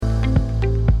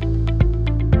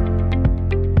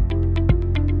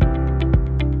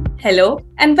Hello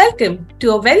and welcome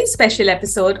to a very special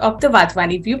episode of the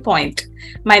Wadhwani Viewpoint.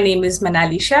 My name is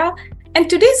Manali Shah and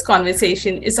today's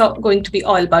conversation is going to be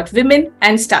all about women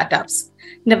and startups.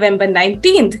 November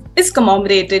 19th is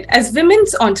commemorated as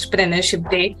Women's Entrepreneurship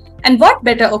Day, and what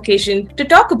better occasion to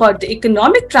talk about the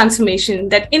economic transformation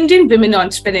that Indian women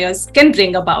entrepreneurs can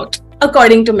bring about.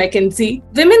 According to McKinsey,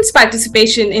 women's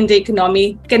participation in the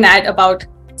economy can add about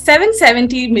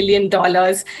 $770 million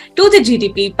to the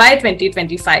GDP by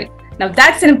 2025. Now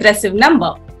that's an impressive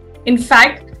number. In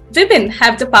fact, women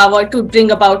have the power to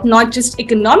bring about not just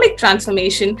economic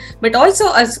transformation, but also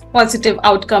a positive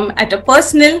outcome at a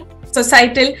personal,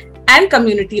 societal, and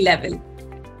community level.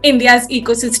 India's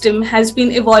ecosystem has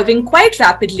been evolving quite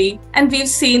rapidly, and we've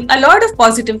seen a lot of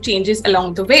positive changes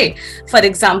along the way. For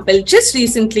example, just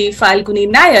recently,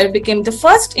 Falguni Nayar became the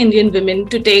first Indian woman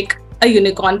to take a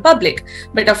unicorn public.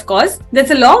 But of course,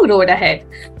 there's a long road ahead.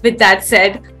 With that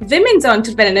said, women's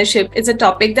entrepreneurship is a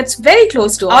topic that's very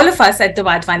close to all of us at the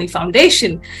Wadhwani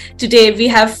Foundation. Today, we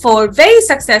have 4 very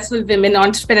successful women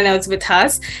entrepreneurs with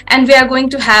us, and we are going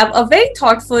to have a very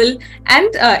thoughtful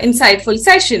and insightful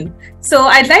session. So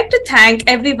I'd like to thank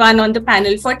everyone on the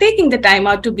panel for taking the time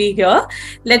out to be here.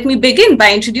 Let me begin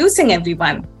by introducing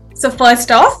everyone. So first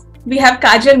off, we have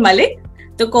Kajal Malik,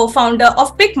 the co-founder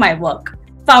of PickMyWork.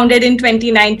 Founded in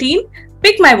 2019,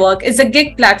 PickMyWork is a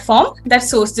gig platform that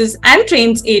sources and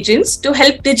trains agents to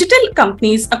help digital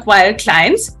companies acquire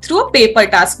clients through a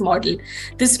pay-per-task model.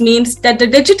 This means that the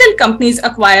digital companies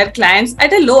acquire clients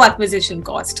at a low acquisition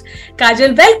cost.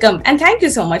 Kajal, welcome, and thank you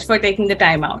so much for taking the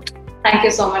time out. Thank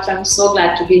you so much. I'm so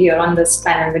glad to be here on this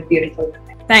panel with beautiful women.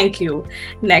 Thank you.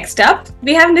 Next up,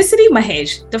 we have Nisary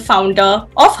Mahesh, the founder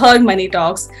of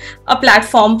HerMoneyTalks, a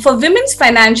platform for women's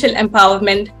financial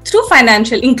empowerment through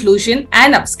financial inclusion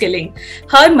and upskilling.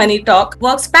 HerMoneyTalk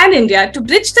works pan-India to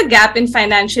bridge the gap in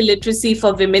financial literacy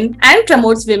for women and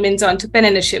promotes women's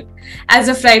entrepreneurship. As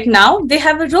of right now, they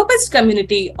have a robust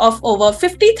community of over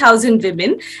 50,000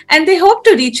 women, and they hope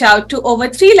to reach out to over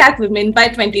 3 lakh women by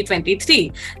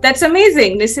 2023. That's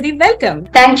amazing. Nisary, welcome.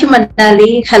 Thank you,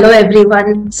 Manali. Hello,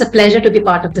 everyone. It's a pleasure to be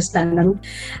part of this panel.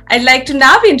 I'd like to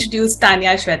now introduce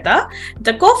Tanya Swetta,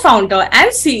 the co-founder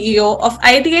and CEO of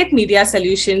Ideate Media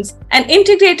Solutions, an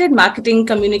integrated marketing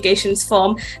communications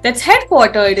firm that's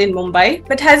headquartered in Mumbai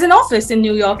but has an office in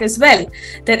New York as well.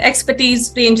 Their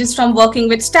expertise ranges from working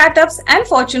with startups and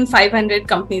Fortune 500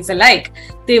 companies alike.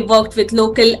 They've worked with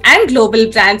local and global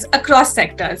brands across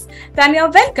sectors. Tanya,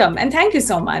 welcome and thank you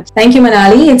so much. Thank you,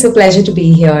 Manali. It's a pleasure to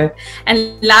be here.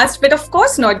 And last but of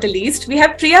course not the least, we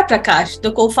have Priya Prakash,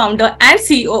 the co-founder and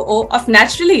COO of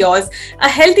Naturally Yours, a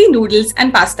healthy noodles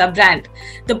and pasta brand.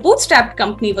 The bootstrapped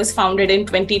company was founded in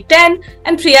 2010,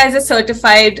 and Priya is a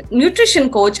certified nutrition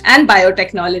coach and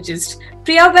biotechnologist.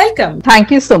 Priya, welcome.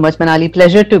 Thank you so much, Manali.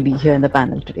 Pleasure to be here in the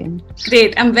panel today.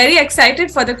 Great. I'm very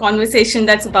excited for the conversation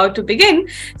that's about to begin.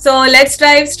 So let's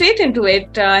dive straight into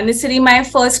it. Nisary, my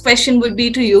first question would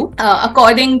be to you.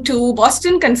 According to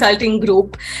Boston Consulting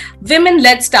Group,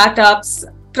 women-led startups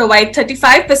provide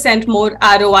 35% more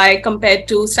ROI compared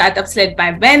to startups led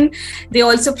by men. They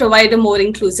also provide a more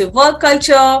inclusive work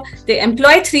culture. They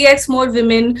employ 3x more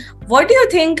women. What do you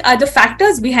think are the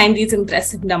factors behind these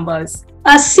impressive numbers?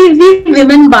 See, we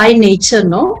women by nature,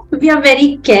 we are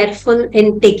very careful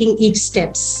in taking each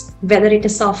steps, whether it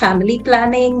is our family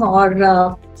planning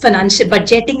or financial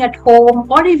budgeting at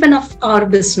home or even of our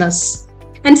business.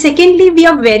 And secondly, we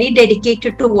are very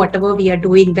dedicated to whatever we are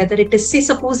doing, whether it is, say,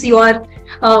 suppose you are,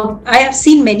 I have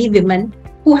seen many women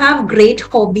who have great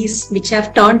hobbies, which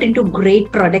have turned into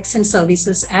great products and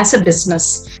services as a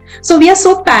business. So we are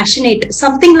so passionate,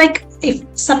 if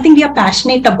something we are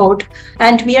passionate about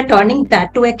and we are turning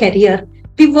that to a career,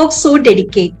 we work so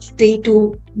dedicatedly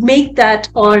to make that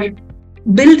or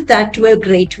build that to a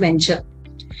great venture.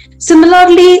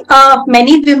 Similarly,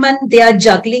 many women, they are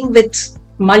juggling with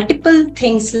multiple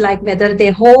things like whether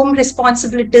their home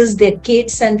responsibilities, their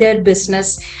kids and their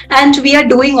business, and we are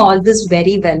doing all this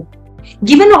very well.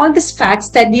 Given all these facts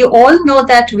that we all know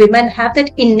that women have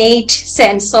that innate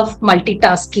sense of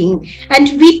multitasking,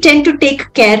 and we tend to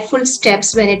take careful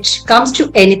steps when it comes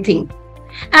to anything.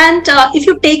 And if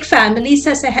you take families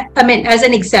as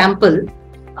an example,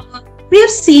 we have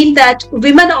seen that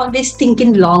women always think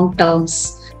in long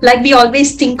terms. Like we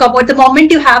always think about the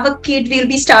moment you have a kid, we'll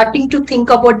be starting to think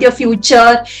about their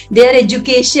future, their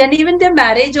education, even their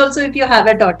marriage also if you have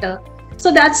a daughter.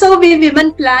 So that's how we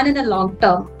women plan in a long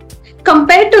term.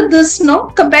 Compared to this,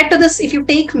 if you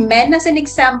take men as an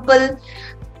example,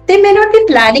 they may not be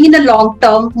planning in the long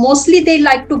term. Mostly they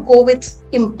like to go with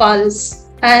impulse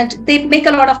and they make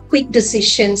a lot of quick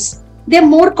decisions. they're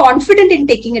more confident in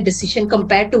taking a decision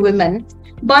compared to women.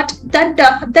 But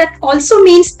that also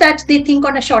means that they think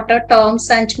on a shorter terms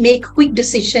and make quick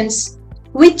decisions,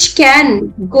 which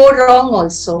can go wrong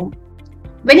also.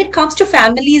 When it comes to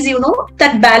families,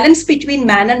 that balance between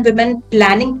man and women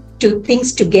planning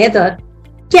things together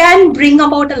can bring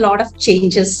about a lot of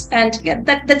changes, and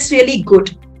that's really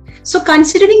good. So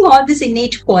considering all these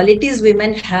innate qualities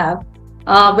women have,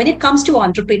 when it comes to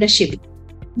entrepreneurship,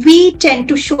 we tend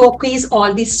to showcase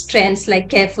all these strengths like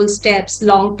careful steps,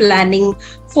 long planning,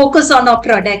 focus on our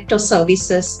product or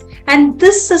services. And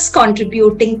this is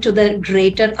contributing to the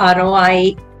greater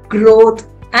ROI, growth,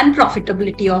 and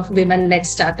profitability of women-led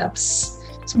startups.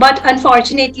 But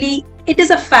unfortunately, it is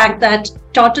a fact that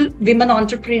total women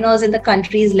entrepreneurs in the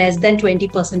country is less than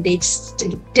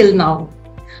 20% till now.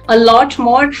 A lot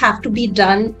more have to be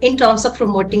done in terms of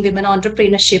promoting women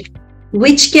entrepreneurship,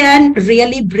 which can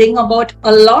really bring about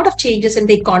a lot of changes in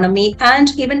the economy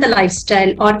and even the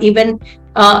lifestyle, or even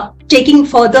taking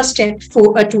further steps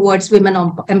towards women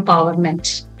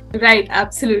empowerment. Right,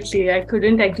 absolutely. I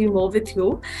couldn't agree more with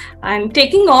you. And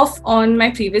taking off on my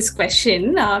previous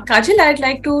question, Kajal, I'd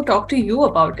like to talk to you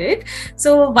about it.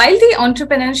 So while the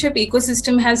entrepreneurship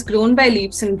ecosystem has grown by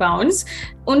leaps and bounds,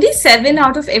 only 7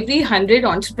 out of every 100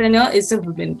 entrepreneur is a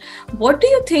woman. What do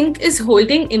you think is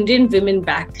holding Indian women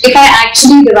back? If I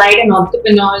actually divide an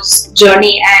entrepreneur's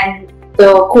journey and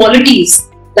the qualities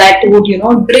that would,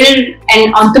 drill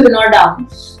an entrepreneur down,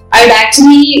 I would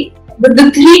actually... But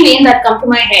the 3 names that come to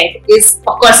my head is,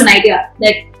 of course, an idea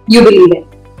that you believe in.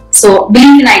 So,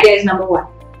 belief in idea is number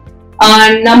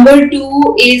 1. Number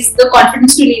 2 is the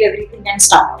confidence to leave everything and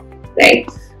start out, right?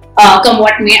 Come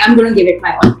what may, I'm going to give it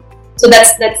my all. So,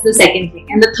 that's the second thing.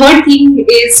 And the third thing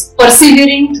is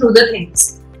persevering through the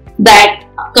things that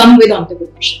come with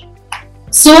entrepreneurship.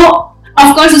 So,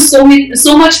 of course, there's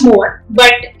so much more,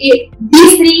 but these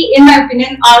 3, in my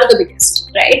opinion, are the biggest,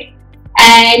 right?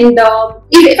 And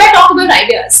if I talk about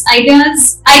ideas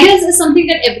is something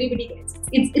that everybody gets.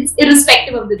 It's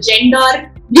irrespective of the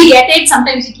gender. We get it.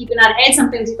 Sometimes we keep in our head.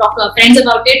 Sometimes we talk to our friends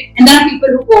about it. And there are people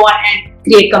who go on and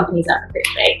create companies out of it,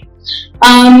 right?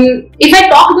 If I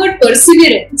talk about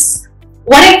perseverance,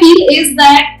 what I feel is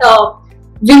that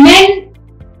women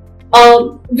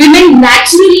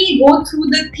naturally go through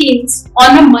the things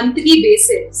on a monthly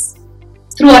basis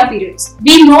through our periods.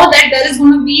 We know that there is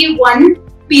going to be one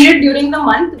period during the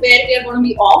month where we are going to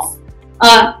be off,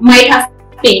 might have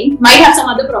pain, might have some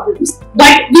other problems,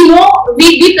 but we know,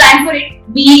 we plan for it,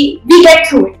 we get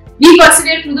through it, we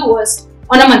persevere through the worst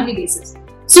on a monthly basis.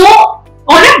 So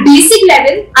on a basic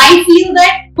level, I feel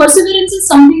that perseverance is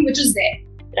something which is there,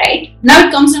 right? Now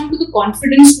it comes down to the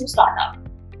confidence to start up,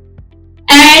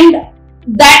 and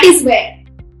that is where,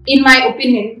 in my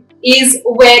opinion, is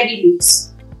where we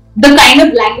lose. The kind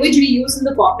of language we use in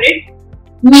the corporate,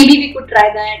 maybe we could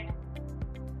try that.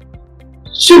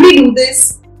 Should we do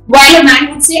this? While a man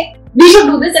would say, we should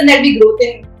do this and there'll be growth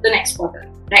in the next quarter,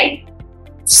 right?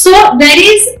 So there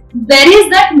is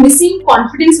that missing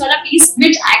confidence wala piece,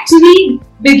 which actually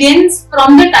begins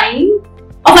from the time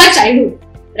of our childhood,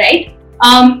 right?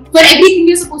 For everything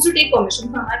we are supposed to take permission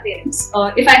from our parents.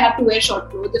 If I have to wear short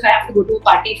clothes, if I have to go to a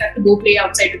party, if I have to go play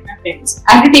outside with my friends,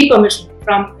 I have to take permission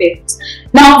from parents.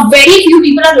 Now, very few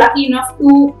people are lucky enough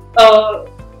to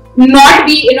not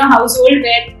be in a household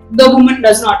where the woman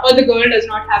does not, or the girl does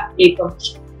not have to take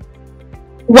permission.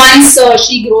 Once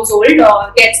she grows old,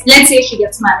 let's say she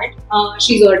gets married,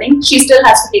 she's earning, she still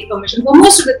has to take permission for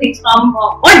most of the things from,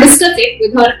 or discuss it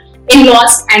with her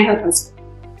in-laws and her husband,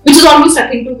 which is almost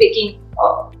akin to taking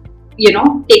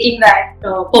that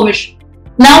permission.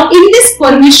 Now, in this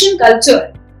permission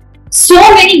culture, so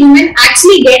many women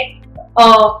actually get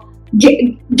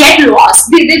lost.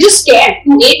 They're just scared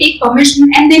to take permission,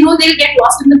 and they know they'll get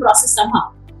lost in the process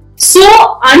somehow. So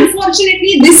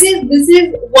unfortunately, this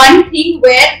is one thing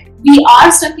where we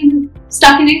are stuck in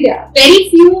India. Very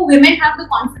few women have the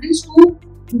confidence to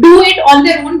do it on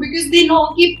their own because they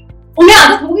know कि उन्हें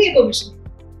आदत हो गई है permission.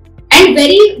 And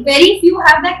very few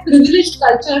have that privileged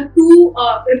culture to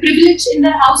privilege in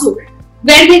their household,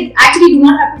 where they actually do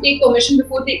not have to take permission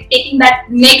before taking that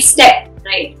next step,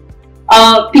 right?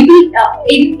 People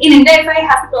in India, if I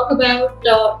have to talk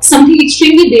about something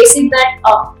extremely basic that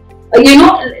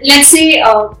let's say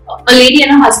a lady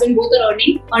and a husband both are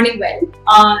earning well.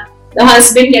 The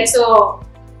husband gets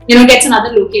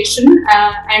another location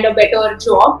and a better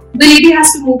job. The lady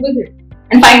has to move with him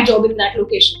and find a job in that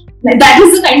location. That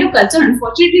is the kind of culture,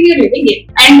 unfortunately, we are living in,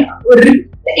 and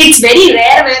it's very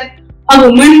rare where a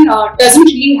woman doesn't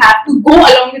really have to go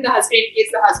along with the husband in case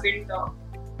the husband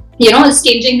is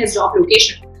changing his job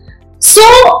location. So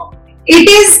it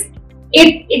is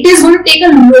it is going to take a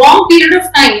long period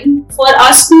of time for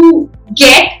us to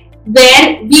get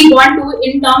where we want to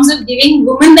in terms of giving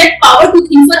women that power to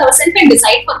think for herself and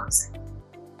decide for herself.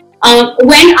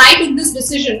 When I took this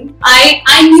decision,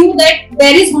 I knew that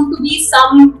there is going to be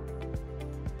some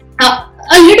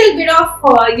a little bit of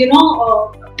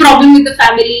problem with the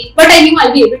family, but I knew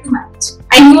I'll be able to manage.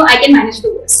 I knew I can manage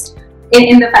the worst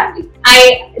in the family.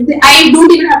 I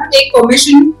don't even have to take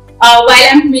permission while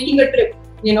I'm making a trip,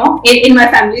 in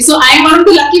my family. So I'm one of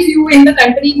the lucky few in the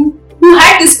country who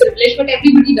had this privilege, but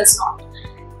everybody does not.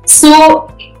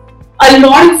 So a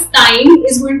lot of time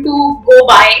is going to go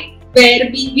by where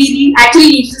we actually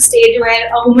reach the stage where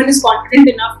a woman is confident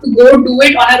enough to go do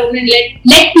it on her own and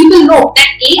let people know that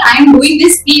A, I am doing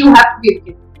this, B, you have to be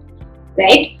okay,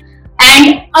 right?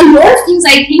 And a lot of things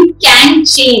I think can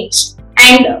change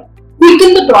and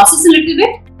quicken the process a little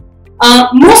bit.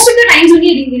 Most of the times when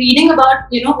you're reading about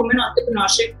women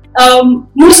entrepreneurship,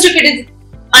 most of it is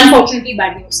unfortunately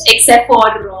bad news, except for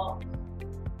a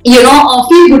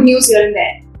few good news here and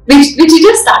there, which we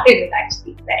just started with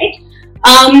actually, right?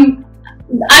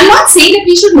 I'm not saying that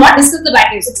we should not discuss the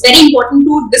bad news. It's very important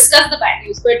to discuss the bad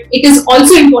news, but it is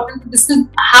also important to discuss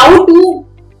how to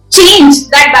change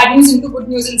that bad news into good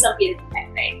news in some period of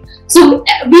time, right? So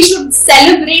we should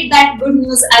celebrate that good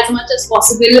news as much as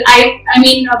possible. I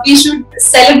mean, we should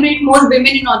celebrate more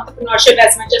women in entrepreneurship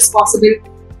as much as possible.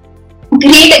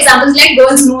 Great examples, let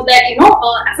girls know that,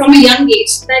 from a young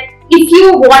age, that if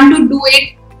you want to do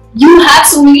it, you have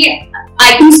so many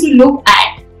items to look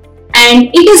at.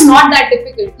 And it is not that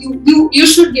difficult. You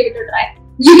should give it a try.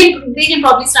 They can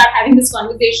probably start having this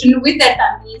conversation with their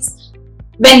families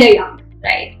when they're young,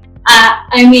 right?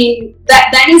 I mean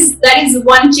that is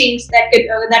one change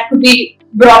that could be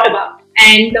brought about.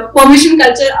 And permission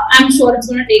culture, I'm sure it's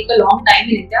going to take a long time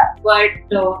in India, but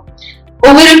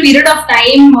over a period of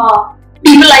time,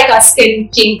 people like us can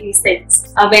change these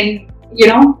things. When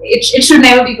it should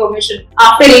never be permission.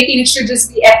 After 18, it should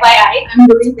just be FYI. I'm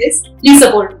doing this. Please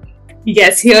support me.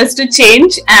 Yes, here's to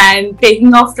change. And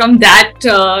taking off from that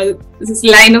this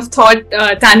line of thought,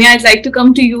 Tanya, I'd like to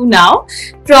come to you now.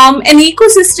 From an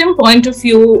ecosystem point of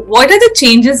view, what are the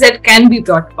changes that can be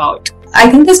brought about?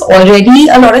 I think there's already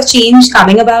a lot of change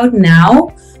coming about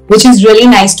now, which is really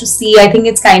nice to see. I think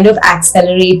it's kind of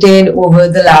accelerated over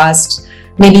the last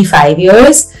maybe 5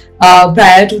 years.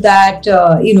 Prior to that,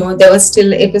 it was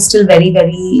still very,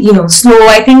 very, slow.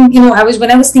 I think,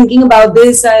 when I was thinking about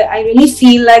this, I really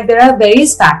feel like there are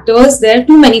various factors. There are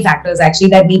too many factors actually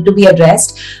that need to be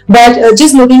addressed. But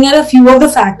just looking at a few of the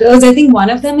factors, I think one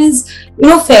of them is,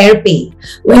 fair pay.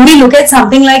 When we look at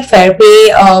something like fair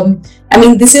pay,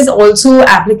 this is also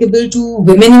applicable to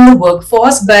women in the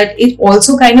workforce, but it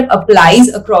also kind of applies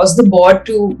across the board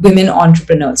to women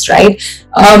entrepreneurs, right?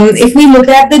 If we look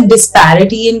at the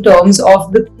disparity in terms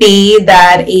of the pay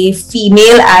that a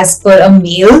female as per a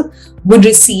male would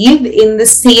receive in the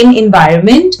same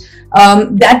environment,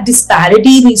 that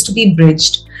disparity needs to be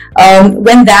bridged.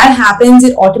 When that happens,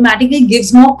 it automatically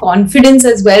gives more confidence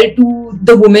as well to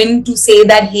the woman to say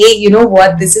that, hey, you know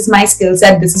what, this is my skill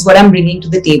set, this is what I'm bringing to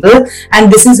the table,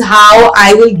 and this is how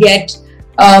I will get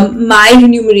my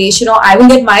remuneration, or I will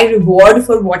get my reward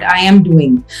for what I am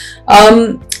doing.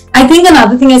 I think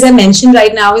another thing, as I mentioned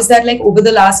right now, is that over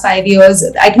the last 5 years,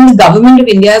 I think the government of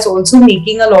India is also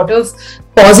making a lot of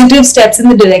positive steps in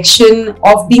the direction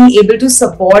of being able to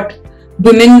support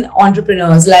women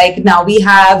entrepreneurs. Like now we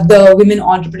have the Women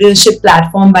Entrepreneurship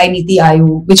platform by Niti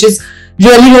Aayog, which is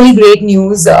really, really great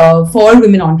news for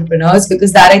women entrepreneurs,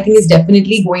 because that I think is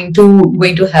definitely going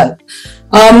to help.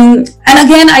 And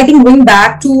again, I think going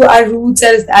back to our roots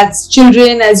as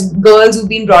children, as girls who've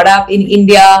been brought up in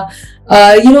India,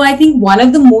 I think one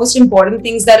of the most important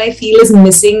things that I feel is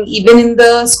missing even in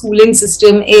the schooling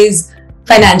system is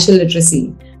financial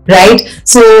literacy. Right.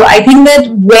 So I think that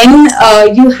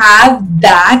when you have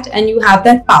that and you have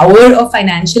that power of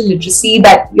financial literacy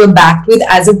that you're backed with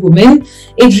as a woman,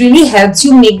 it really helps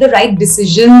you make the right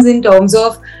decisions in terms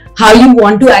of how you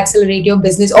want to accelerate your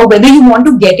business, or whether you want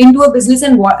to get into a business,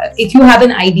 and if you have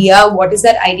an idea, what is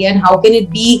that idea and how can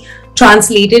it be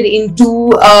translated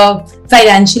into a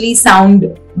financially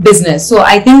sound business. So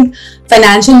I think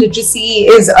financial literacy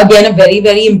is again a very,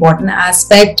 very important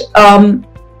aspect.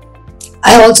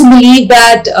 I also believe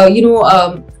that,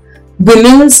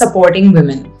 women supporting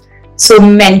women. So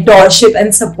mentorship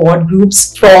and support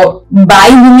groups by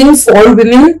women for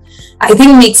women, I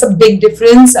think makes a big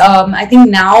difference. I think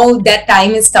now that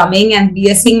time is coming and we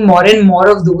are seeing more and more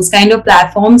of those kind of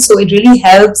platforms. So it really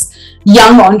helps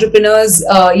young entrepreneurs,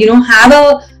 have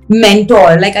a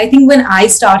mentor. Like I think when I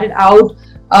started out,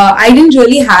 I didn't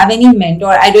really have any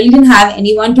mentor. I really didn't have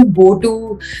anyone to go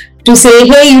to say,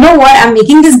 hey, you know what, I'm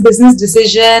making this business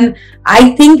decision.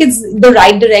 I think it's the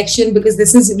right direction because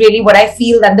this is really what I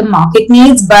feel that the market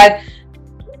needs. But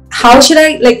how should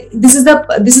I, like, this is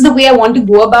the way I want to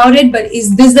go about it, but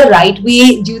is this the right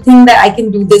way? Do you think that I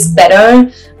can do this better?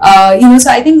 So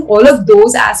I think all of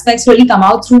those aspects really come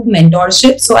out through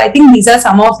mentorship. So I think these are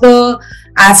some of the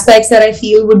aspects that I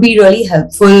feel would be really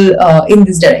helpful in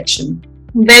this direction.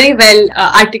 Very well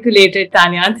articulated,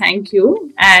 Tanya. Thank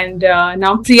you. And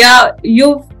now, Priya,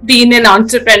 you've been an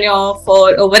entrepreneur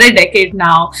for over a decade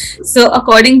now. So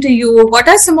according to you, what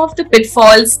are some of the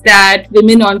pitfalls that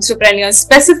women entrepreneurs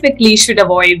specifically should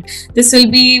avoid? This will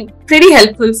be pretty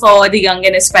helpful for the young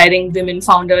and aspiring women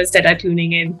founders that are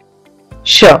tuning in.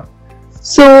 Sure.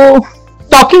 So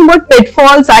talking about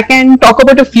pitfalls, I can talk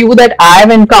about a few that I've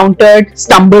encountered,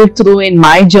 stumbled through in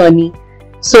my journey.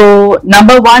 So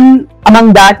number one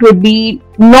among that would be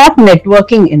not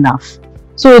networking enough.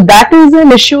 So that is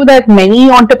an issue that many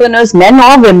entrepreneurs, men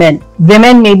or women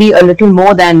maybe a little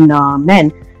more than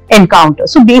men, encounter.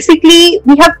 So basically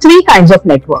we have three kinds of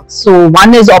networks. So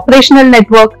one is operational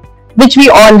network, which we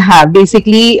all have,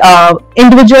 basically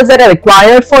individuals that are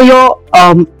required for your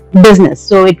business.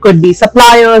 So it could be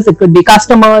suppliers, it could be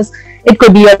customers, it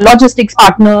could be your logistics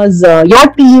partners, your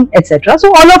team, etc. So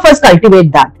all of us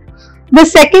cultivate that. The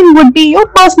second would be your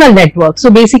personal network, so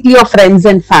basically your friends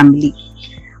and family.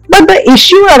 But the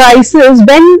issue arises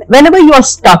whenever you are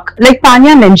stuck, like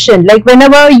Tanya mentioned, like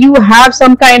whenever you have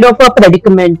some kind of a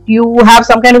predicament, you have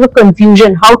some kind of a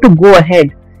confusion, how to go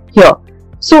ahead here.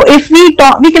 So if we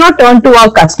cannot turn to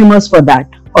our customers for that,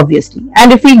 obviously.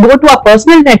 And if we go to our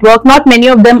personal network, not many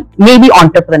of them may be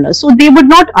entrepreneurs. So they would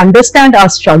not understand our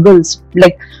struggles,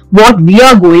 like what we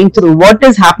are going through, what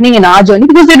is happening in our journey,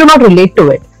 because they do not relate to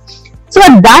it. So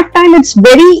at that time, it's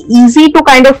very easy to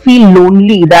kind of feel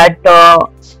lonely that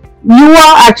you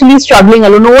are actually struggling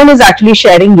alone. No one is actually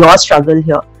sharing your struggle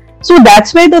here. So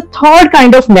that's why the third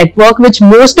kind of network, which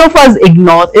most of us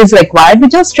ignore, is required,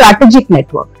 which is strategic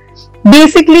network.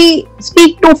 Basically,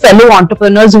 speak to fellow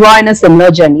entrepreneurs who are in a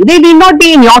similar journey. They need not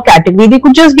be in your category. They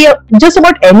could just be just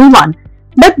about anyone.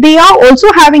 But they're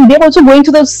also going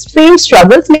through the same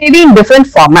struggles, maybe in different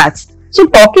formats. So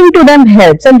talking to them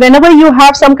helps. And whenever you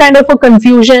have some kind of a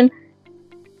confusion,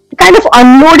 kind of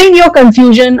unloading your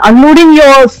confusion, unloading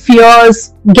your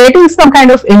fears, getting some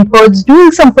kind of inputs,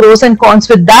 doing some pros and cons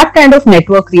with that kind of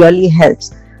network really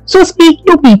helps. So speak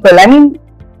to people. I mean,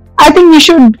 I think we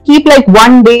should keep like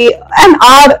one day, an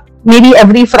hour, maybe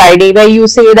every Friday, where you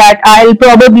say that I'll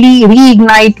probably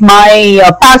reignite my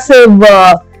passive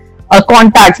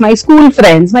contacts, my school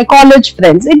friends, my college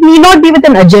friends. It need not be with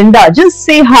an agenda. Just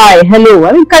say hi, hello.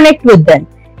 I mean, connect with them.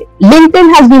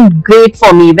 LinkedIn has been great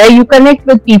for me, where you connect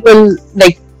with people,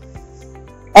 like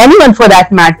anyone for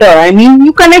that matter. I mean,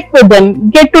 you connect with them,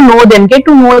 get to know them, get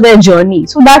to know their journey.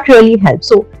 So that really helps.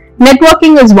 So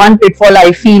networking is one pitfall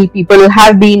I feel people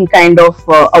have been kind of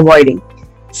avoiding.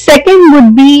 Second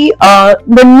would be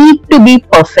the need to be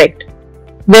perfect.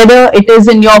 Whether it is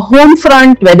in your home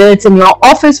front, whether it's in your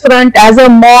office front, as a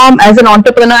mom, as an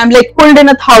entrepreneur, I'm like pulled in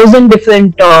 1,000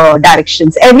 different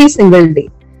directions every single day.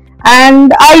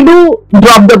 And I do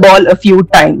drop the ball a few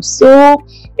times. So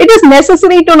it is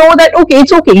necessary to know that, okay,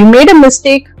 it's okay. You made a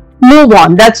mistake, move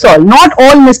on. That's all. Not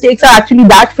all mistakes are actually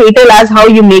that fatal as how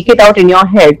you make it out in your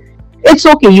head. It's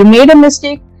okay. You made a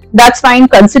mistake. That's fine.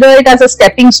 Consider it as a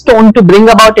stepping stone to bring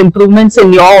about improvements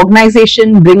in your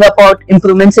organization, bring about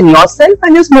improvements in yourself,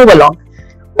 and just move along.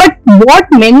 But what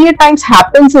many a times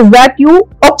happens is that you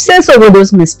obsess over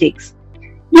those mistakes.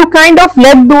 You kind of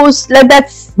let that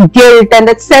guilt and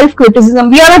that self-criticism,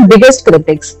 we are our biggest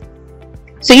critics.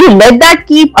 So you let that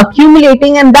keep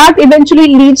accumulating, and that eventually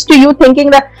leads to you thinking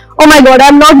that, oh my God,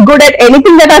 I'm not good at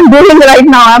anything that I'm doing right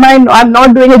now. I'm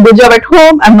not doing a good job at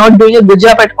home. I'm not doing a good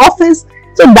job at office.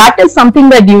 So that is something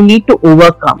that you need to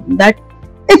overcome. That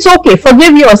it's okay.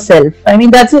 Forgive yourself. I mean,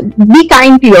 that's it. Be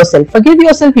kind to yourself. Forgive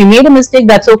yourself. You made a mistake.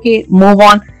 That's okay. Move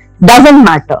on. Doesn't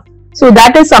matter. So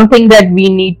that is something that we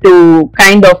need to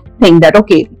kind of think that,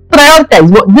 okay,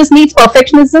 prioritize. This needs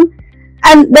perfectionism.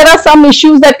 And there are some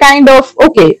issues that kind of,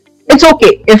 okay, it's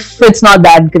okay if it's not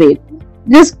that great.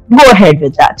 Just go ahead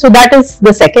with that. So that is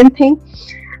the second thing.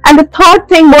 And the third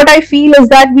thing, what I feel is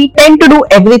that we tend to do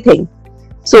everything.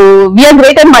 So we are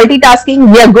great at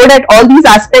multitasking. We are good at all these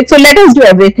aspects. So let us do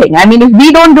everything. I mean, if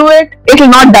we don't do it, it will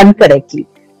not done correctly.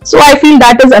 So I feel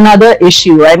that is another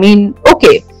issue. I mean,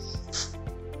 okay,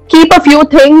 keep a few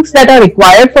things that are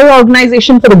required for your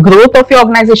organization, for the growth of your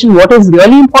organization. What is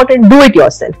really important, do it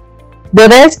yourself. The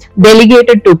rest, delegate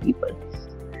it to people.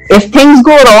 If things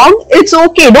go wrong, it's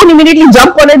okay. Don't immediately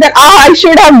jump on it that, I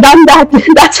should have done that.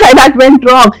 That's why that went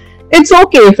wrong. It's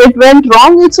okay. If it went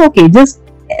wrong, it's okay. Just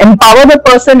empower the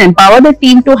person, empower the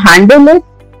team to handle it,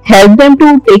 help them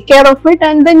to take care of it,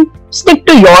 and then stick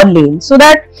to your lane so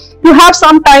that you have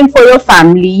some time for your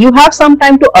family. You have some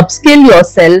time to upskill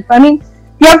yourself. I mean,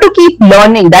 you have to keep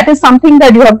learning. That is something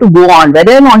that you have to go on,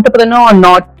 whether an entrepreneur or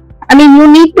not. I mean,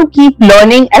 you need to keep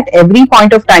learning at every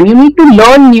point of time. You need to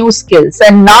learn new skills.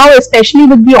 And now, especially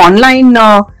with the online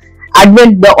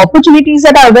advent, the opportunities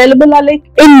that are available are like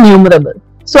innumerable.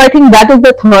 So I think that is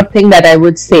the third thing that I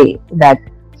would say, that,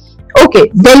 okay,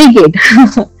 delegate.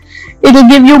 It will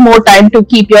give you more time to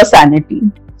keep your sanity.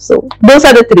 So those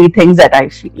are the three things that I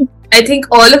feel. I think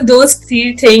all of those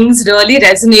three things really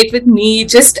resonate with me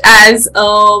just as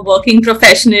a working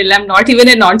professional. I'm not even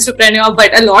an entrepreneur,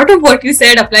 but a lot of what you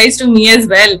said applies to me as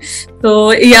well.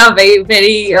 So yeah, very,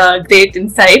 very great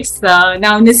insights.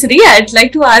 Now, Nisary, I'd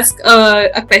like to ask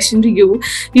a question to you.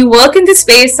 You work in the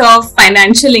space of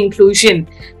financial inclusion,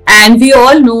 and we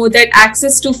all know that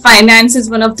access to finance is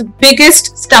one of the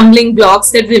biggest stumbling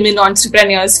blocks that women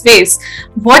entrepreneurs face.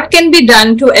 What can be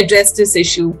done to address this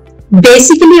issue?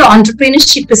 Basically,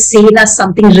 entrepreneurship is seen as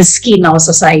something risky in our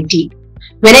society.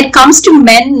 When it comes to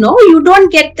men, no, you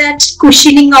don't get that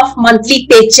cushioning of monthly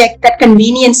paycheck. That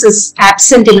convenience is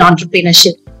absent in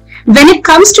entrepreneurship. When it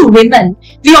comes to women,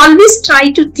 we always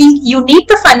try to think you need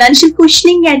the financial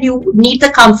cushioning and you need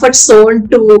the comfort zone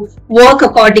to work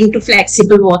according to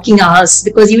flexible working hours,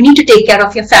 because you need to take care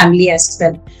of your family as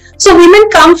well. So women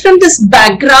come from this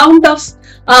background of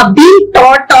being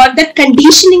taught, or that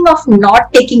conditioning of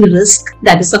not taking risk.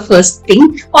 That is the first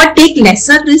thing, or take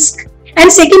lesser risk.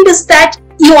 And second is that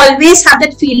you always have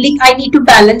that feeling, I need to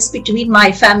balance between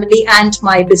my family and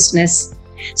my business.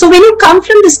 So when you come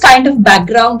from this kind of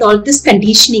background, all this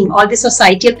conditioning, all this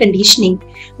societal conditioning,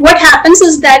 what happens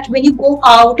is that when you go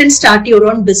out and start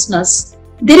your own business,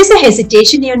 there is a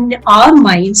hesitation in our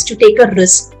minds to take a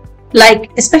risk, like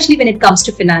especially when it comes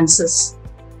to finances.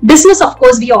 Business, of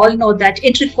course, we all know that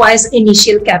it requires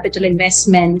initial capital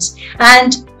investment.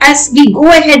 And as we go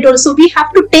ahead also, we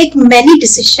have to take many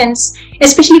decisions,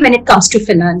 especially when it comes to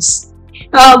finance.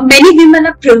 Many women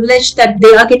are privileged that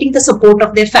they are getting the support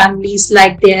of their families,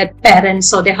 like their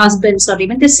parents or their husbands or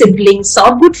even their siblings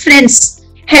or good friends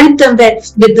help them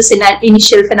with this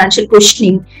initial financial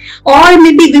cushioning. Or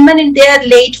maybe women in their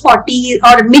late 40s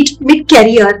or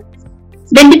mid-career,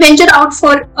 when they venture out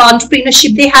for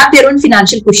entrepreneurship, they have their own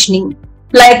financial cushioning.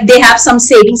 Like they have some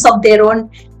savings of their own,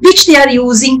 which they are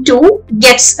using to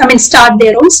start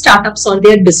their own startups or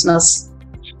their business.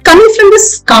 Coming from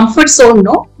this comfort zone,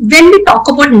 when we talk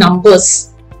about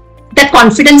numbers, that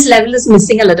confidence level is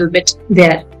missing a little bit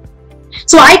there.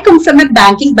 So I come from a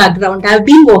banking background. I've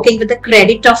been working with the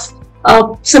credit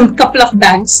of some couple of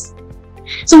banks.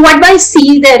 So what I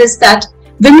see there is that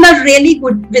women are really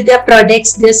good with their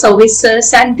products, their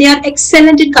services, and they are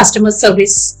excellent in customer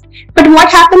service. But what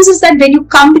happens is that when you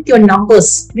come with your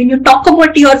numbers, when you talk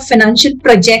about your financial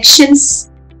projections,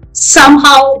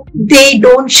 somehow they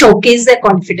don't showcase their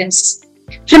confidence.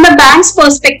 From a bank's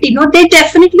perspective, they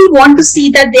definitely want to see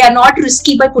that they are not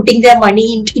risky by putting their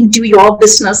money into your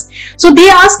business. So they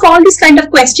ask all these kind of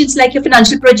questions like your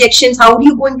financial projections, how are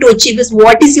you going to achieve this,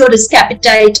 what is your risk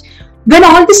appetite? When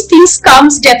all these things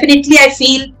comes, definitely I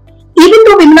feel, even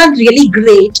though women are really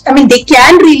great, they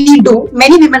can really do,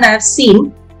 many women I have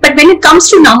seen, but when it comes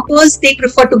to numbers, they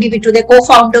prefer to give it to their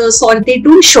co-founders, or they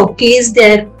don't showcase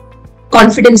their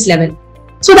confidence level.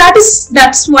 So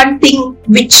that's one thing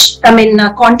which,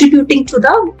 contributing to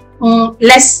the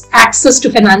less access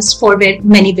to finance for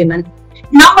many women.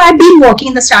 Now I've been working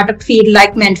in the startup field,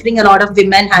 like mentoring a lot of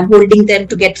women and holding them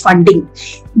to get funding.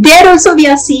 There also we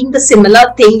are seeing the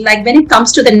similar thing, like when it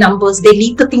comes to the numbers, they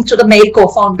leave the thing to the male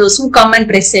co-founders who come and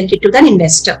present it to the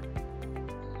investor.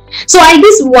 So I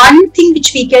guess one thing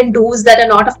which we can do is that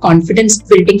a lot of confidence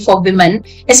building for women,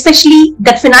 especially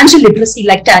that financial literacy,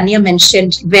 like Tanya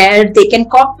mentioned, where they can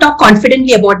talk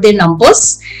confidently about their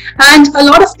numbers, and a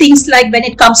lot of things like when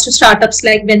it comes to startups,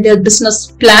 like when their business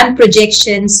plan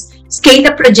projections,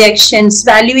 scale-up projections,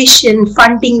 valuation,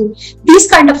 funding, these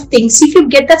kind of things. If you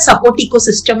get that support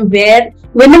ecosystem where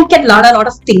women can learn a lot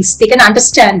of things, they can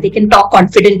understand, they can talk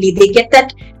confidently, they get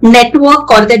that network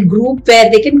or that group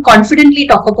where they can confidently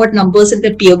talk about numbers in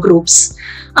their peer groups.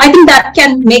 I think that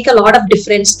can make a lot of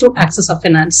difference to access of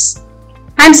finance.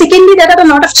 And secondly, there are a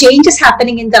lot of changes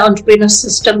happening in the entrepreneur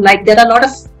system. Like there are a lot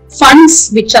of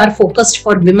funds which are focused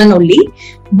for women only,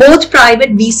 both private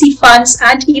VC funds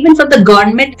and even from the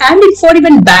government and for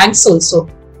even banks also.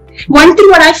 One thing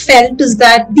what I felt is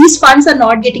that these funds are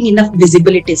not getting enough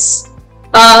visibilities.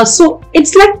 So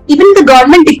it's like even the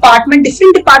government department,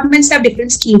 different departments have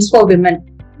different schemes for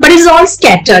women, but it's all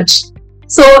scattered.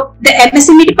 So the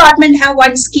MSME department have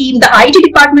one scheme, the IT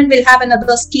department will have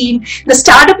another scheme, the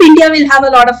Startup India will have a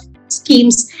lot of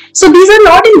schemes. So these are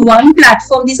not in one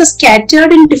platform, these are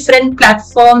scattered in different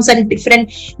platforms and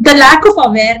the lack of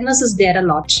awareness is there a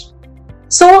lot.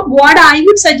 So what I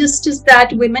would suggest is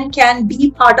that women can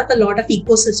be part of a lot of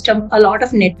ecosystem, a lot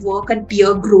of network and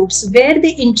peer groups where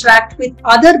they interact with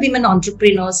other women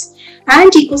entrepreneurs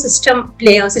and ecosystem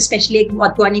players, especially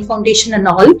like Wadhwani Foundation and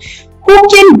all, who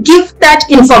can give that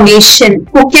information,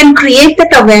 who can create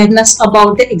that awareness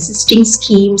about the existing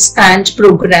schemes and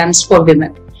programs for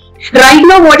women. Right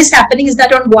now, what is happening is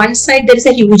that on one side, there is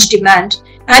a huge demand,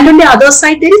 and on the other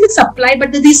side, there is a supply,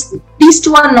 but these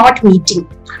two are not meeting.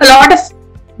 A lot of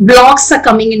blocks are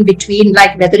coming in between,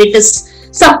 like whether it is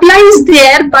supply is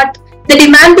there, but the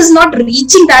demand is not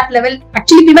reaching that level.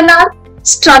 Actually, women are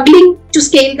struggling to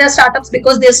scale their startups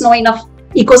because there's no enough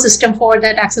ecosystem for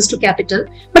that access to capital.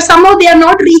 But somehow they are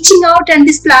not reaching out, and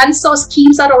these plans or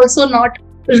schemes are also not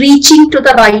reaching to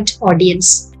the right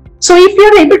audience. So if we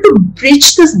are able to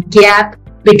bridge this gap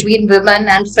between women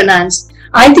and finance,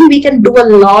 I think we can do a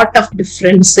lot of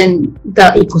difference in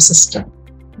the ecosystem.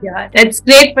 Yeah, that's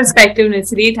great perspective,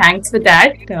 Nisary. Thanks for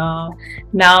that.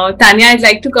 Now, Tanya, I'd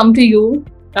like to come to you.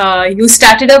 You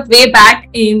started up way back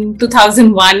in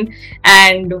 2001,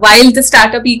 and while the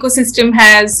startup ecosystem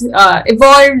has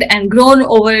evolved and grown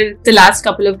over the last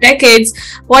couple of decades,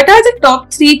 what are the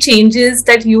top 3 changes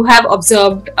that you have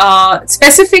observed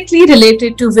specifically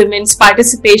related to women's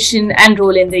participation and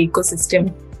role in the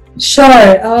ecosystem?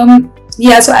 Sure.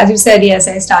 Yeah, so as you said, yes,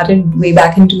 I started way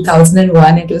back in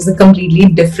 2001. It was a completely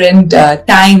different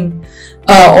time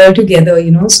altogether,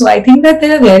 So I think that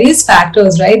there are various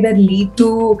factors, right, that lead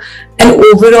to an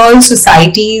overall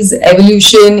society's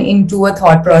evolution into a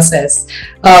thought process.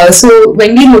 So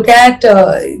when we look at,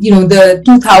 the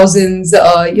 2000s,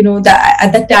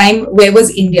 at that time, where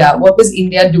was India? What was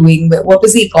India doing? What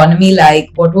was the economy like?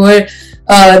 What were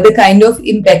the kind of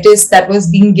impetus that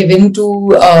was being given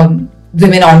to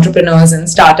women entrepreneurs and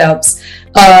startups,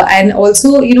 and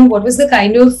also, what was the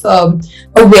kind of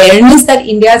awareness that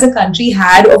India as a country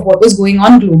had of what was going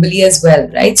on globally as well,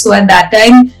 right? So at that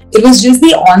time, it was just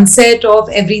the onset of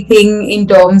everything in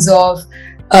terms of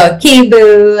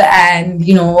cable and,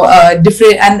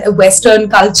 different and Western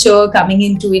culture coming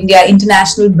into India,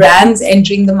 international brands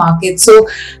entering the market. So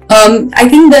I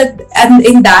think that, and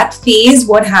in that phase,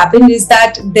 what happened is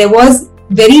that there was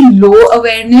very low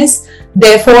awareness.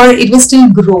 Therefore, it was still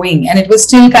growing and it was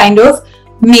still kind of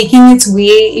making its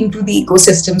way into the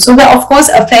ecosystem. So that, of course,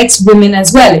 affects women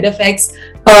as well. It affects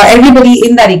everybody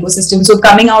in that ecosystem. So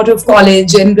coming out of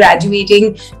college and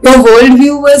graduating, your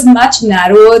worldview was much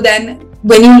narrower than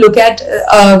when you look at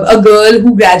a girl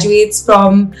who graduates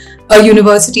from a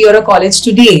university or a college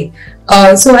today.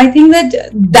 So I think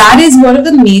that is one of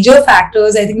the major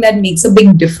factors, I think, that makes a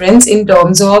big difference in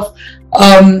terms of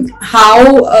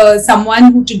how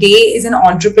someone who today is an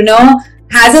entrepreneur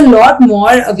has a lot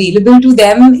more available to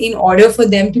them in order for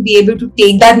them to be able to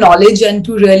take that knowledge and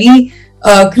to really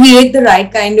create the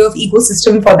right kind of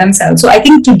ecosystem for themselves. So I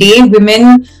think today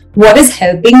what is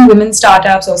helping women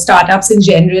startups or startups in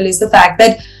general is the fact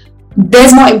that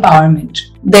there's more empowerment,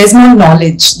 there's more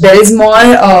knowledge, there is more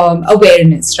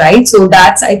awareness, right? So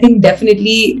that's, I think,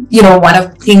 definitely, one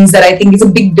of the things that I think is a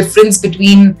big difference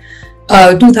between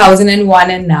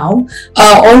 2001 and now.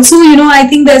 Also, I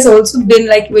think there's also been,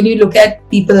 like, when you look at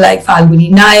people like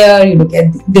Falguni Nair, you look at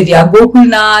Divya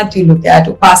Gokulnath, you look at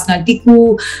Upasna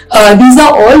Tikku, these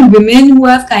are all women who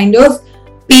have kind of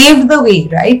paved the way,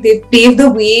 right? They've paved the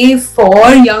way for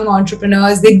young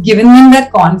entrepreneurs. They've given them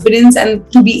that confidence and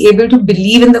to be able to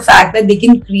believe in the fact that they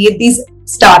can create these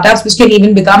startups which can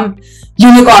even become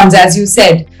unicorns, as you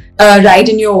said. Right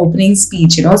in your opening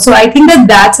speech, So I think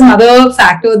that's another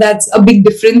factor that's a big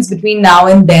difference between now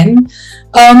and then.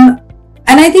 And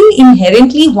I think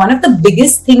inherently one of the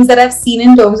biggest things that I've seen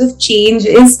in terms of change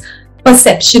is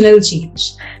perceptual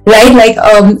change, right? Like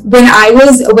when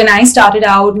I started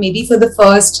out, maybe for the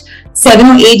first 7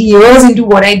 or 8 years into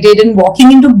what I did, and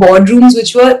walking into boardrooms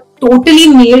which were totally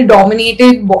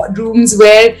male-dominated boardrooms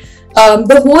where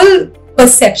the whole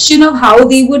perception of how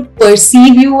they would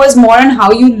perceive you was more on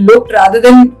how you looked rather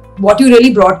than what you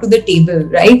really brought to the table,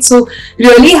 right? So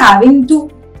really having to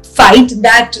fight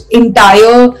that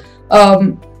entire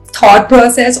thought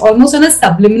process almost on a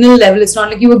subliminal level. It's not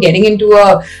like you were getting into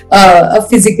a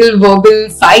physical, verbal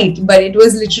fight, but it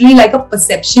was literally like a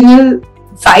perceptual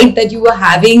fight that you were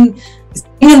having,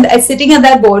 sitting at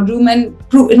that boardroom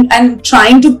and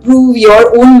trying to prove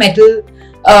your own mettle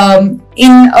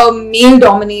in a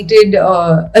male-dominated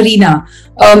arena.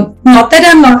 Not that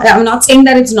I'm not saying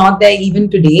that it's not there even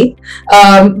today,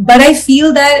 but I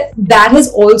feel that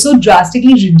has also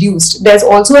drastically reduced. There's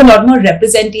also a lot more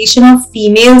representation of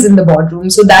females in the boardroom,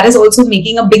 so that is also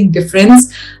making a big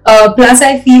difference. Plus,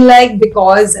 I feel like,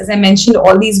 because, as I mentioned,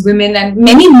 all these women and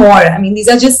many more, I mean, these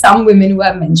are just some women who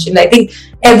I've mentioned. I think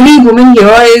every woman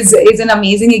here is an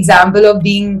amazing example of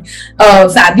being a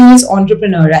fabulous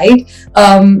entrepreneur, right?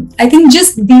 I think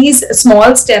just these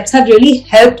small steps have really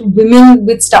helped women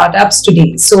with startups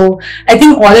today. So I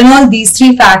think all in all, these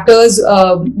three factors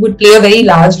would play a very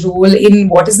large role in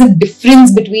what is the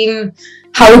difference between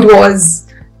how it was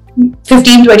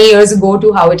 15-20 years ago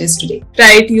to how it is today.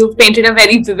 Right, you've painted a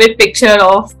very vivid picture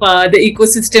of the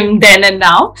ecosystem then and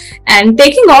now. And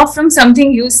taking off from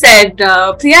something you said,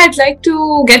 Priya, I'd like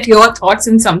to get your thoughts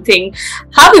on something.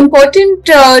 How important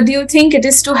do you think it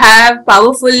is to have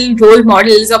powerful role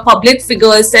models or public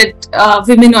figures that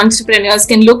women entrepreneurs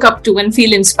can look up to and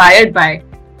feel inspired by?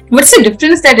 What's the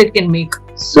difference that it can make?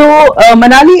 So,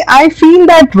 Manali, I feel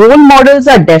that role models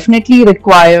are definitely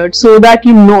required, so that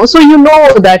you know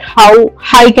that how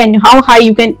high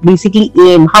you can basically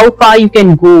aim, how far you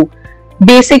can go,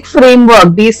 basic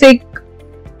framework, basic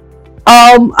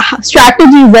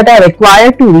strategies that are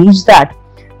required to reach that.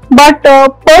 But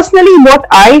personally, what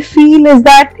I feel is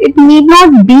that it need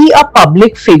not be a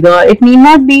public figure. It need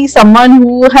not be someone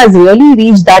who has really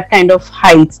reached that kind of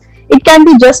heights. It can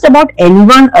be just about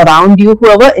anyone around you,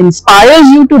 whoever inspires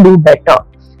you to do better.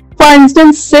 For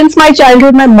instance, since my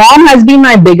childhood, my mom has been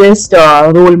my biggest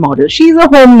role model. She's a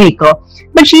homemaker,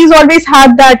 but she's always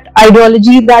had that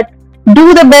ideology that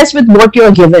do the best with what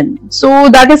you're given. So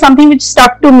that is something which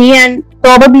stuck to me, and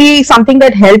probably something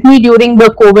that helped me during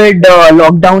the COVID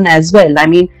lockdown as well. I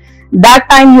mean, that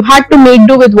time you had to make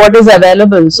do with what is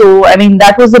available. So, I mean,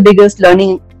 that was the biggest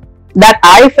learning that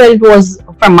I felt was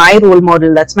from my role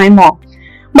model. That's my mom.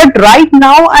 But right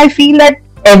now, I feel that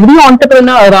every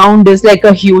entrepreneur around is like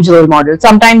a huge role model.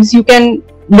 Sometimes you can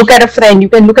look at a friend, you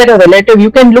can look at a relative, you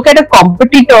can look at a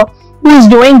competitor who is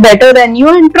doing better than you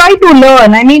and try to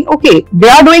learn. I mean, okay, they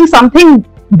are doing something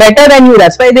better than you.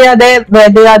 That's why they are there where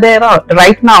they are there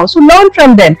right now. So learn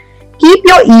from them. Keep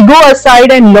your ego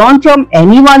aside and learn from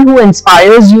anyone who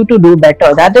inspires you to do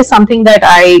better. That is something that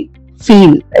I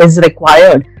feel is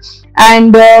required.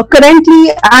 And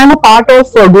currently, I am a part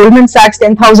of Goldman Sachs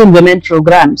 10,000 Women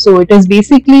program. So it is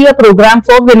basically a program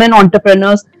for women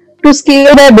entrepreneurs to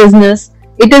scale their business.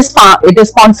 It is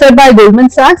sponsored by Goldman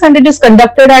Sachs and it is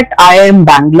conducted at IIM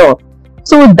Bangalore.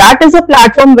 So that is a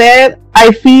platform where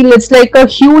I feel it's like a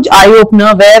huge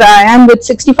eye-opener, where I am with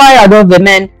 65 other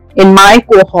women in my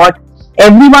cohort,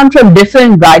 everyone from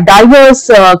different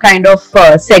diverse kind of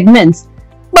segments.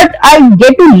 But I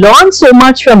get to learn so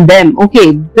much from them.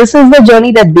 Okay, this is the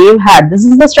journey that they've had. This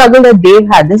is the struggle that they've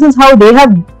had. This is how they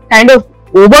have kind of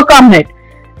overcome it.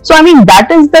 So, I mean, that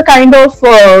is the kind of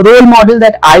role model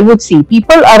that I would see.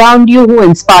 People around you who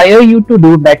inspire you to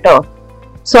do better.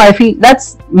 So, I feel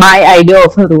that's my idea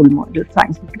of a role model.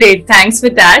 Thanks. Great. Thanks for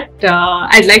that.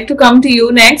 I'd like to come to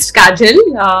you next,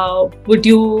 Kajal. Would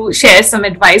you share some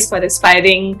advice for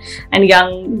aspiring and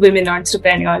young women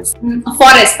entrepreneurs? For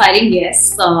aspiring,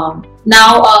 yes. I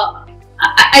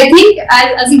think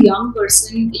as a young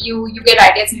person, you get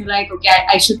ideas and you're like, okay,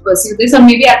 I should pursue this, or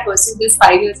maybe I'll pursue this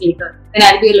 5 years later. Then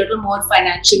I'll be a little more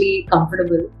financially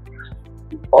comfortable.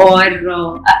 Or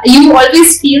you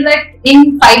always feel that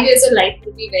in 5 years your life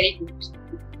will be very good.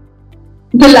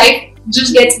 The life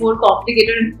just gets more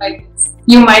complicated in 5 years.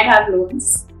 You might have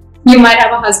loans, you might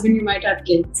have a husband, you might have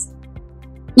kids,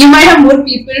 you might have more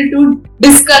people to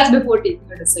discuss before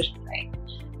taking a decision, right?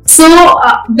 So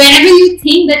whenever you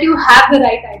think that you have the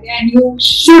right idea and you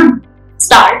should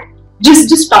start, just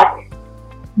start it.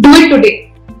 Do it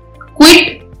today.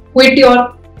 Quit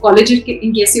your college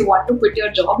in case you want to, quit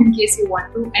your job in case you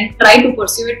want to, and try to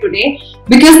pursue it today,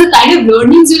 because the kind of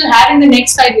learnings you'll have in the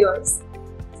next 5 years,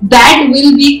 that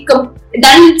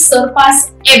will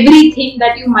surpass everything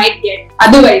that you might get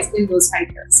otherwise in those 5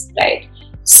 years, right?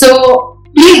 So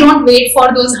please don't wait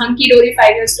for those hunky-dory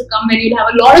 5 years to come when you'll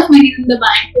have a lot of money in the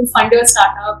bank to fund your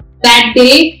startup. That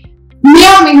day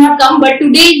may or may not come, but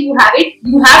today you have it.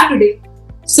 You have today.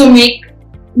 So make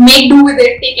do with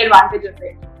it. Take advantage of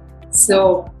it.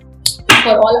 So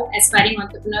for all aspiring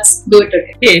entrepreneurs, do it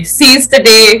today. Okay, seize the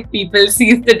day, people.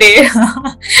 Seize the day.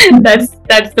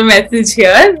 That's the message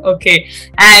here. Okay,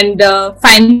 and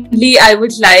finally, I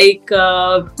would like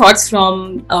thoughts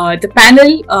from the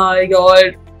panel.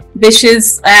 Your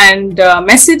wishes and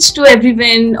message to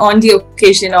everyone on the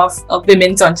occasion of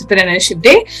Women's Entrepreneurship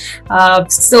Day.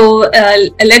 So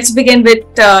let's begin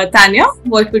with Tanya.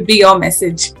 What would be your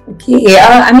message? Okay,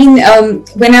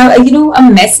 when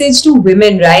a message to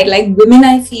women, right? Like women,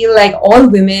 I feel like all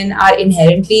women are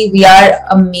inherently, we are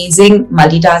amazing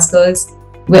multitaskers.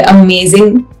 We're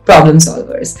amazing problem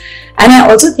solvers. And I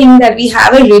also think that we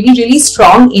have a really, really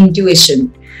strong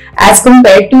intuition as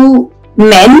compared to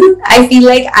men. I feel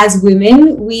like as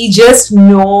women, we just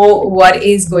know what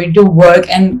is going to work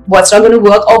and what's not going to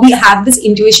work, or we have this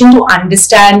intuition to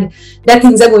understand that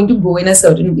things are going to go in a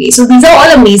certain way. So these are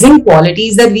all amazing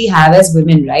qualities that we have as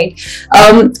women, right?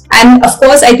 And of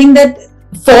course, I think that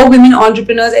for women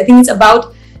entrepreneurs, I think it's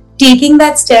about taking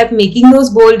that step, making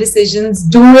those bold decisions,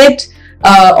 do it.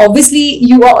 Obviously,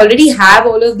 you already have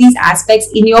all of these aspects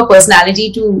in your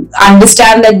personality to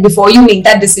understand that before you make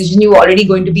that decision, you're already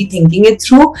going to be thinking it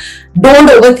through. Don't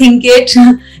overthink it.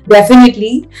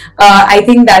 Definitely. I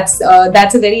think that's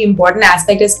a very important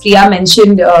aspect. As Priya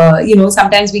mentioned,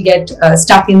 sometimes we get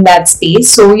stuck in that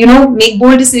space. So, make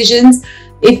bold decisions.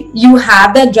 If you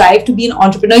have that drive to be an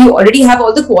entrepreneur, you already have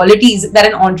all the qualities that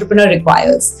an entrepreneur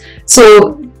requires.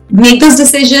 So make those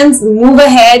decisions, move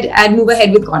ahead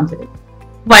with confidence.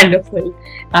 Wonderful.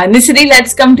 Nisary,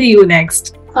 let's come to you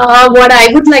next. What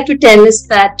I would like to tell is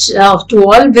that to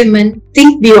all women,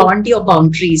 think beyond your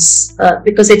boundaries,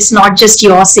 because it's not just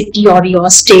your city or your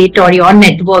state or your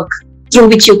network through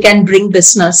which you can bring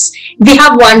business. We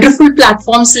have wonderful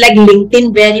platforms like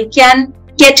LinkedIn where you can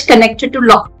get connected to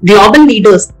global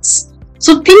leaders.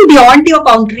 So think beyond your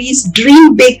boundaries,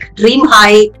 dream big, dream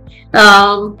high.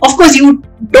 Of course, you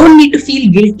don't need to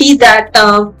feel guilty that,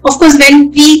 of course, when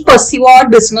we pursue our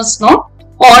business, or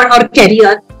our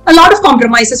career, a lot of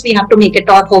compromises we have to make at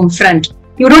our home front.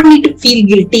 You don't need to feel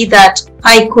guilty that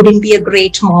I couldn't be a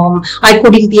great mom, I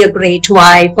couldn't be a great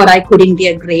wife, or I couldn't be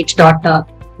a great daughter.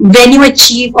 When you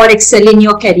achieve or excel in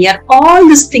your career, all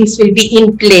these things will be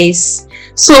in place.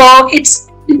 So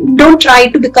don't try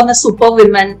to become a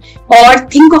superwoman or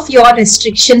think of your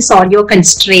restrictions or your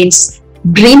constraints.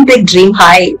 Dream big, dream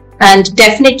high, and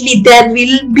definitely there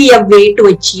will be a way to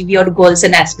achieve your goals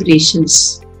and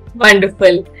aspirations.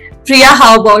 Wonderful. Priya,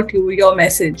 how about you, your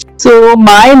message? So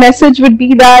my message would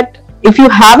be that if you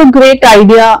have a great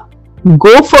idea,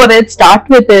 go for it, start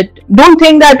with it. Don't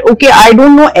think that, okay, I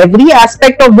don't know every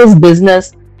aspect of this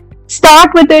business.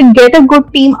 Start with it, get a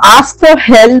good team, ask for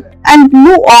help and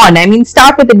move on.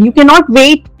 Start with it. You cannot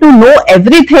wait to know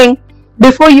everything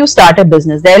before you start a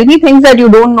business. There will be things that you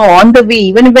don't know on the way.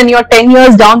 Even when you're 10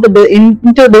 years down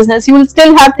into business, you will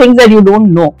still have things that you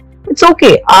don't know. It's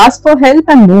okay. Ask for help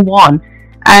and move on.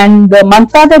 And the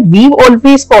mantra that we've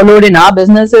always followed in our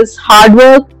business is hard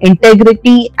work,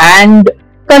 integrity, and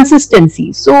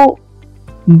consistency. So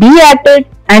be at it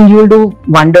and you'll do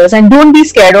wonders. And don't be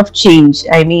scared of change.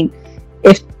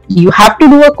 If you have to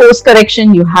do a course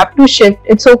correction, you have to shift,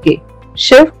 it's okay.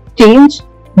 Shift, change,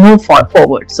 move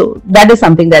forward. So that is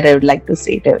something that I would like to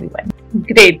say to everyone.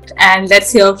 Great. And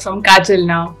let's hear from Kajal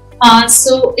now.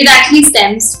 So it actually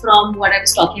stems from what I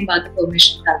was talking about, the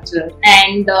permission culture.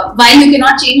 And while you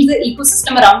cannot change the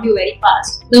ecosystem around you very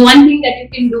fast, the one thing that you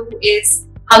can do is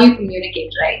how you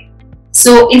communicate, right?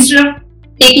 So instead of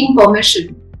taking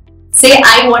permission, say,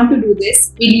 I want to do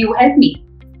this, will you help me?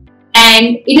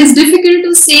 And it is difficult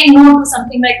to say no to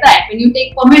something like that. When you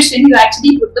take permission, you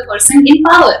actually put the person in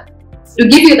power to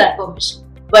give you that permission.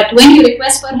 But when you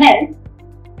request for help,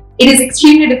 it is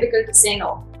extremely difficult to say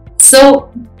no.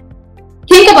 So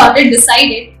think about it, decide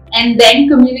it, and then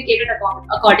communicate it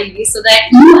accordingly so that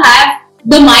you have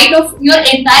the might of your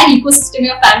entire ecosystem,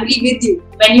 your family with you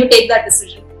when you take that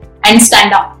decision and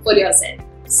stand up for yourself.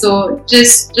 So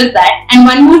just that. And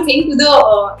one more thing to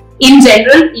the in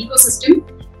general ecosystem,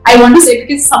 I want to say,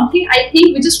 because something I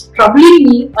think which is troubling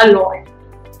me a lot.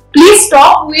 Please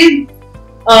stop with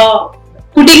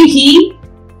putting he,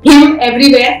 him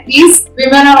everywhere. Please,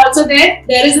 women are also there.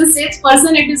 There is a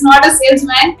salesperson, it is not a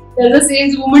salesman. There is a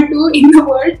saleswoman too in the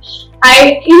world.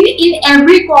 In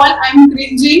every call, I'm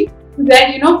cringing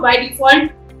that, by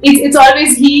default, it's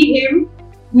always he, him.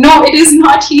 No, it is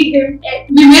not he, him.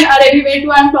 Women are everywhere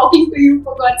too. I'm talking to you,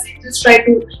 for God's sake. Just try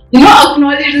to,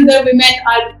 acknowledge that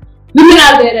women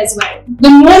are there as well. The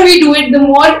more we do it, the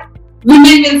more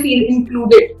women will feel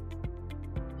included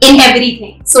in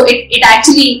everything. So it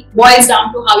actually boils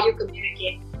down to how you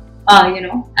communicate.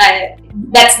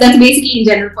 That's basically in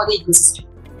general for the ecosystem.